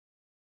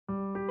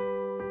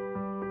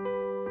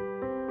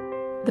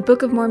The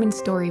Book of Mormon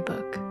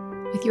Storybook,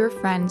 with your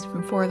friends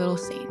from Four Little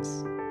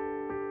Saints.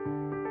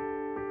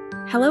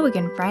 Hello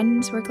again,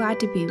 friends. We're glad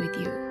to be with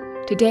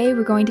you. Today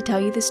we're going to tell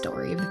you the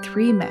story of the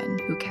three men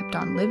who kept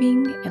on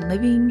living and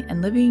living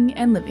and living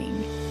and living.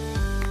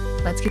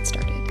 Let's get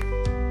started.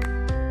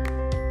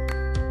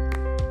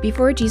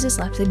 Before Jesus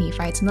left the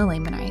Nephites and the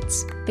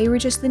Lamanites, they were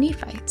just the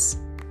Nephites.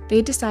 They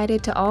had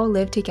decided to all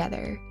live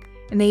together,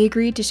 and they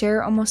agreed to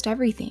share almost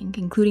everything,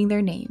 including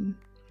their name.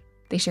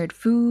 They shared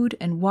food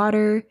and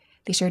water.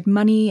 They shared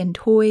money and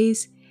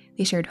toys,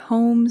 they shared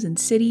homes and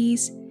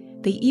cities,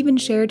 they even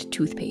shared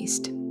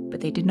toothpaste,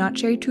 but they did not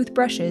share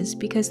toothbrushes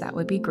because that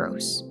would be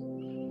gross.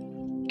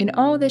 And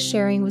all this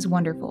sharing was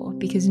wonderful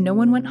because no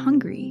one went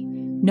hungry,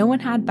 no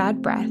one had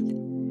bad breath,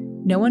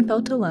 no one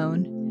felt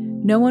alone,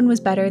 no one was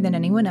better than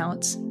anyone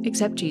else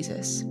except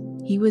Jesus.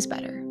 He was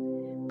better.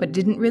 But it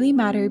didn't really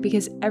matter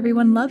because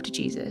everyone loved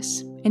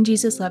Jesus, and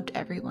Jesus loved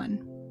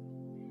everyone.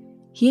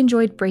 He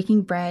enjoyed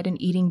breaking bread and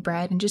eating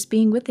bread and just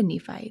being with the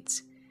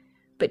Nephites.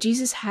 But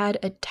Jesus had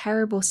a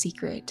terrible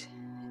secret,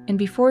 and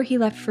before he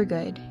left for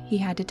good, he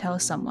had to tell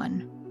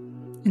someone.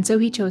 And so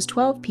he chose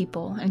 12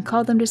 people and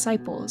called them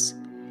disciples,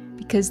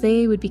 because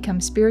they would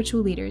become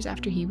spiritual leaders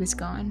after he was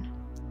gone.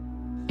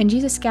 And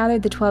Jesus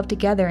gathered the 12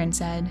 together and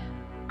said,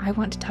 "I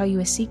want to tell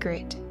you a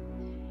secret."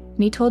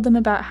 And he told them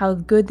about how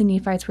good the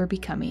Nephites were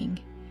becoming,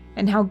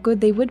 and how good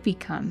they would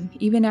become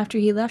even after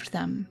he left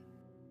them.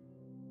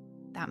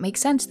 "That makes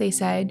sense," they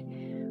said.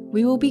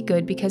 "We will be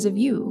good because of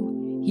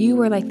you.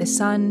 You are like the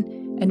sun,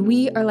 and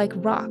we are like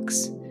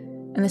rocks,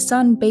 and the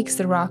sun bakes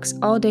the rocks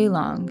all day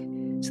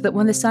long, so that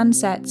when the sun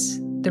sets,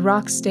 the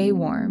rocks stay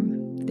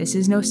warm. This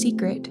is no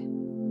secret."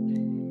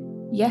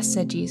 "Yes,"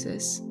 said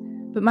Jesus,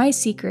 "but my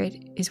secret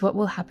is what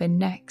will happen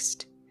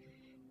next.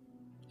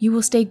 You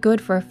will stay good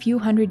for a few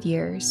hundred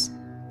years,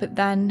 but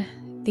then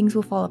things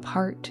will fall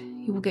apart,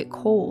 you will get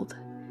cold,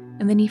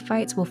 and the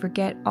Nephites will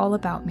forget all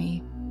about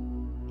me."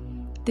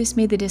 This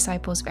made the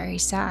disciples very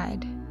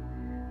sad.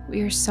 "We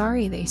are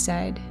sorry," they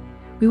said.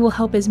 "We will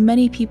help as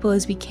many people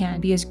as we can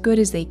be as good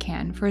as they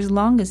can for as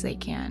long as they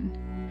can."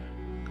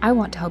 "I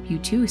want to help you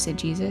too," said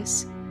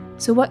Jesus.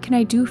 "So what can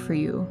I do for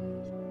you?"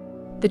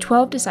 The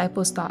 12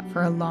 disciples thought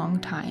for a long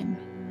time,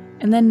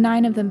 and then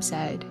 9 of them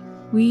said,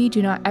 "We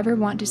do not ever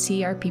want to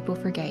see our people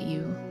forget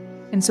you,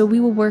 and so we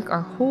will work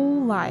our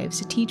whole lives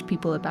to teach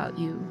people about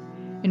you.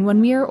 And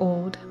when we are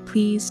old,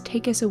 please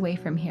take us away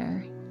from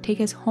here. Take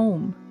us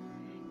home.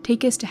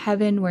 Take us to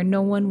heaven where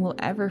no one will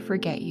ever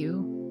forget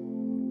you."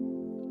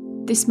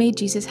 This made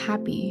Jesus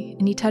happy,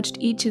 and he touched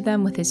each of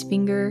them with his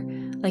finger,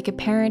 like a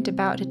parent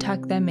about to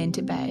tuck them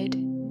into bed.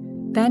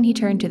 Then he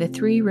turned to the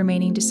 3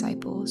 remaining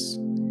disciples.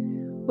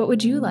 "What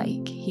would you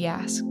like?" he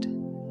asked.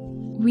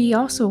 "We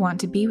also want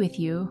to be with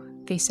you,"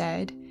 they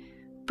said,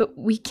 "but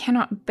we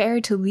cannot bear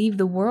to leave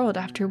the world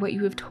after what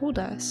you have told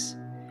us.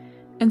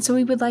 And so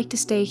we would like to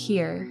stay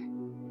here.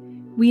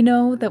 We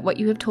know that what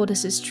you have told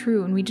us is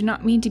true, and we do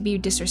not mean to be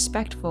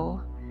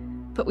disrespectful,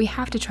 but we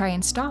have to try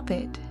and stop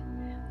it.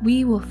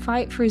 We will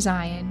fight for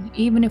Zion,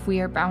 even if we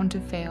are bound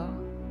to fail.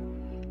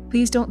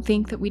 Please don't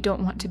think that we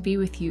don't want to be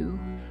with you.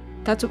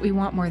 That's what we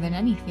want more than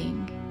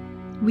anything.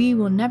 We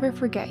will never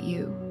forget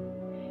you.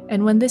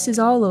 And when this is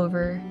all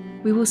over,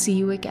 we will see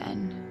you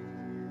again.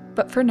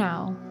 But for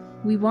now,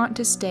 we want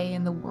to stay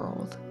in the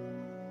world."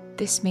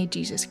 This made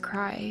Jesus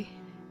cry,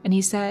 and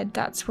he said,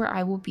 "That's where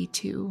I will be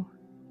too.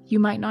 You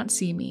might not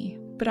see me,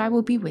 but I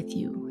will be with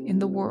you in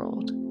the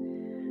world.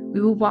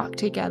 We will walk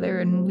together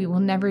and we will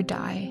never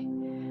die.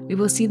 We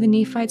will see the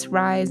Nephites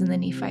rise and the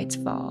Nephites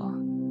fall.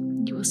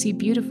 You will see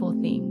beautiful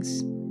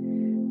things,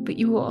 but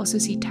you will also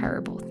see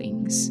terrible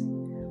things,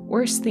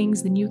 worse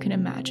things than you can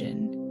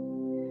imagine.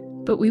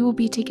 But we will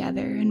be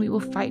together and we will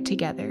fight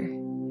together.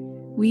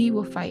 We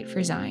will fight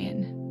for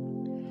Zion."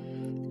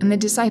 And the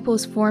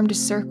disciples formed a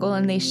circle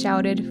and they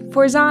shouted,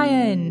 "For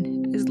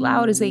Zion!" as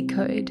loud as they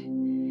could.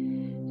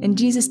 And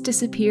Jesus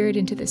disappeared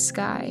into the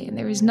sky, and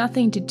there was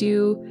nothing to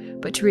do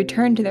but to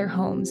return to their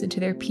homes and to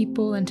their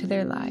people and to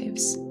their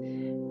lives.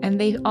 And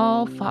they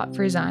all fought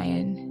for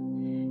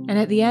Zion. And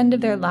at the end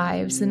of their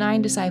lives, the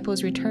 9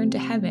 disciples returned to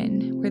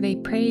heaven, where they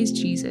praise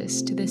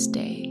Jesus to this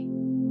day.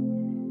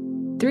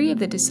 3 of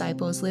the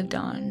disciples lived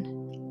on,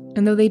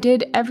 and though they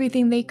did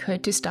everything they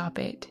could to stop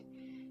it,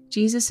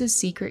 Jesus'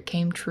 secret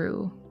came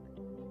true.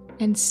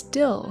 And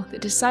still, the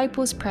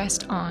disciples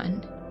pressed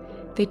on.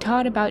 They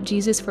taught about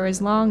Jesus for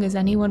as long as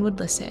anyone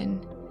would listen.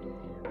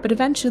 But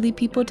eventually,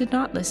 people did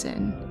not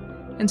listen,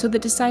 and so the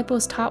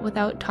disciples taught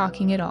without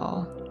talking at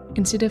all.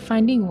 Instead of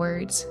finding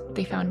words,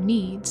 they found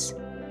needs.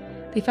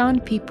 They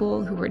found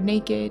people who were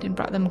naked and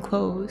brought them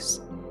clothes.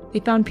 They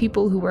found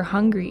people who were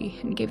hungry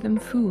and gave them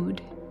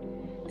food.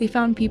 They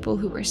found people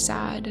who were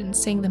sad and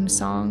sang them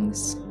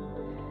songs.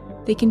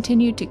 They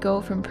continued to go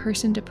from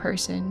person to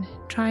person,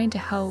 trying to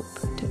help,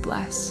 to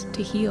bless,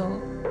 to heal.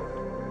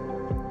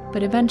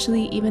 But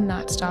eventually, even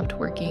that stopped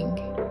working.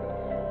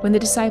 When the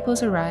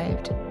disciples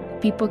arrived,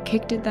 people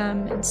kicked at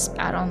them and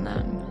spat on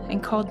them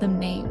and called them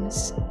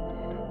names.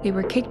 They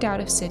were kicked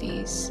out of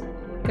cities,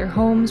 Their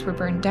homes were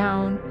burned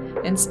down,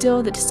 and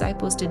still the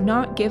disciples did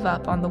not give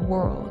up on the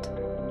world.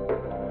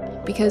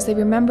 Because they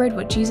remembered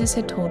what Jesus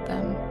had told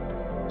them.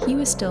 He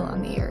was still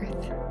on the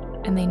earth,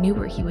 and they knew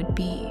where he would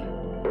be.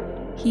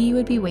 He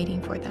would be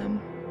waiting for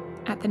them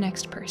at the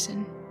next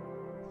person.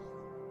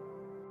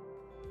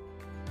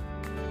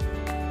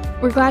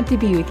 We're glad to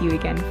be with you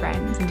again,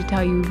 friends, and to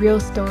tell you real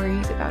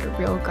stories about a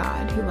real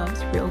God who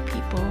loves real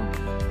people,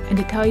 and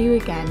to tell you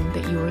again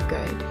that you are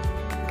good.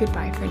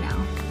 Goodbye for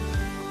now.